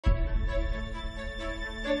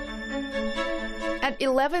At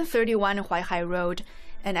 1131 Huaihai Road,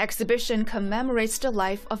 an exhibition commemorates the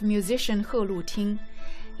life of musician He Luting.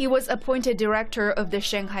 He was appointed director of the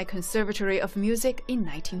Shanghai Conservatory of Music in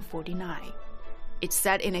 1949. It's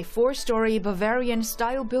set in a 4-story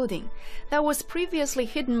Bavarian-style building that was previously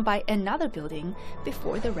hidden by another building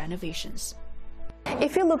before the renovations.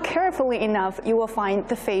 If you look carefully enough, you will find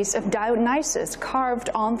the face of Dionysus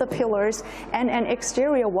carved on the pillars and an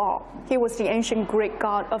exterior wall. He was the ancient Greek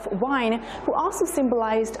god of wine, who also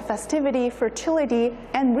symbolized festivity, fertility,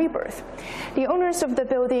 and rebirth. The owners of the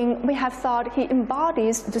building may have thought he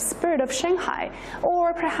embodies the spirit of Shanghai,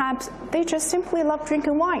 or perhaps they just simply love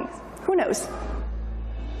drinking wine. Who knows?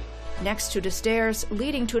 Next to the stairs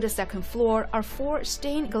leading to the second floor are 4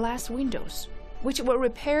 stained glass windows, which were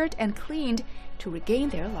repaired and cleaned to regain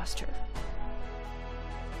their luster.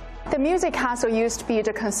 The Music Castle used to be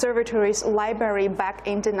the conservatory's library back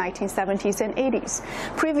in the 1970s and 80s.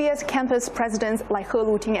 Previous campus presidents like He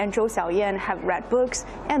Luting and Zhou Xiaoyan have read books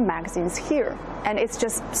and magazines here. And it's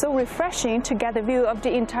just so refreshing to get a view of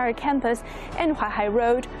the entire campus and Huaihai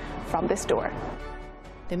Road from this door.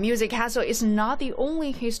 The Music Castle is not the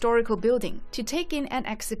only historical building to take in an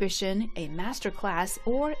exhibition, a master class,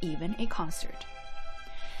 or even a concert.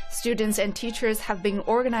 Students and teachers have been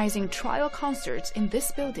organizing trial concerts in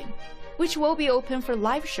this building, which will be open for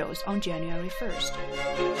live shows on January 1st.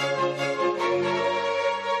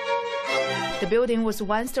 The building was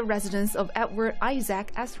once the residence of Edward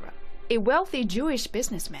Isaac Ezra, a wealthy Jewish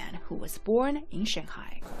businessman who was born in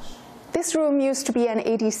Shanghai. This room used to be an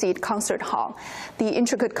 80-seat concert hall. The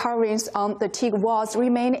intricate carvings on the teak walls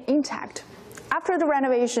remain intact. After the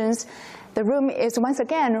renovations, the room is once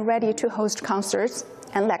again ready to host concerts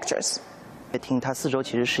and lectures. The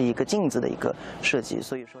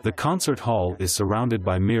concert hall is surrounded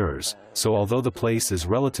by mirrors, so although the place is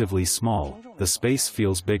relatively small, the space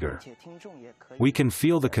feels bigger. We can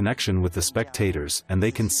feel the connection with the spectators, and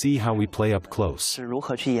they can see how we play up close.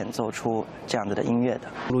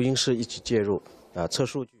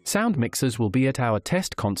 Sound mixers will be at our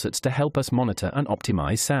test concerts to help us monitor and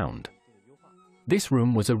optimize sound. This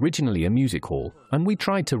room was originally a music hall, and we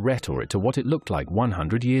tried to restore it to what it looked like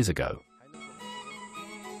 100 years ago.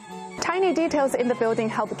 Tiny details in the building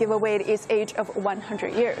help give away its age of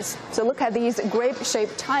 100 years. So look at these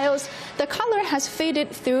grape-shaped tiles. The color has faded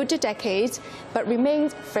through the decades, but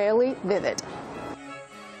remains fairly vivid.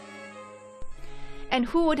 And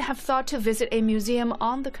who would have thought to visit a museum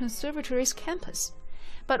on the conservatory's campus?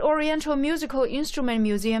 But Oriental Musical Instrument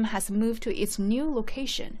Museum has moved to its new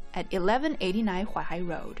location at 1189 Huaihai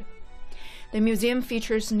Road. The museum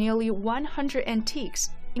features nearly 100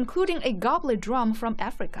 antiques, including a goblet drum from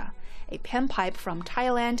Africa, a panpipe from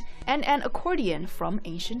Thailand, and an accordion from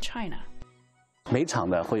ancient China.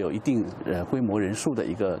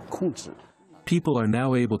 People are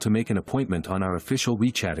now able to make an appointment on our official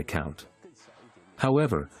WeChat account.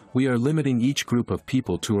 However, we are limiting each group of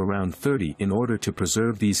people to around 30 in order to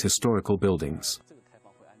preserve these historical buildings.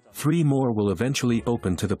 3 more will eventually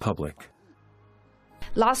open to the public.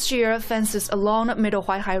 Last year, fences along Middle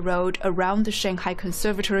Huaihai Road around the Shanghai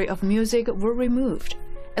Conservatory of Music were removed,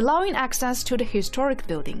 allowing access to the historic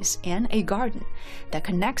buildings and a garden that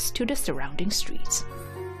connects to the surrounding streets.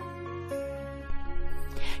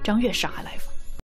 张悦，上海来访。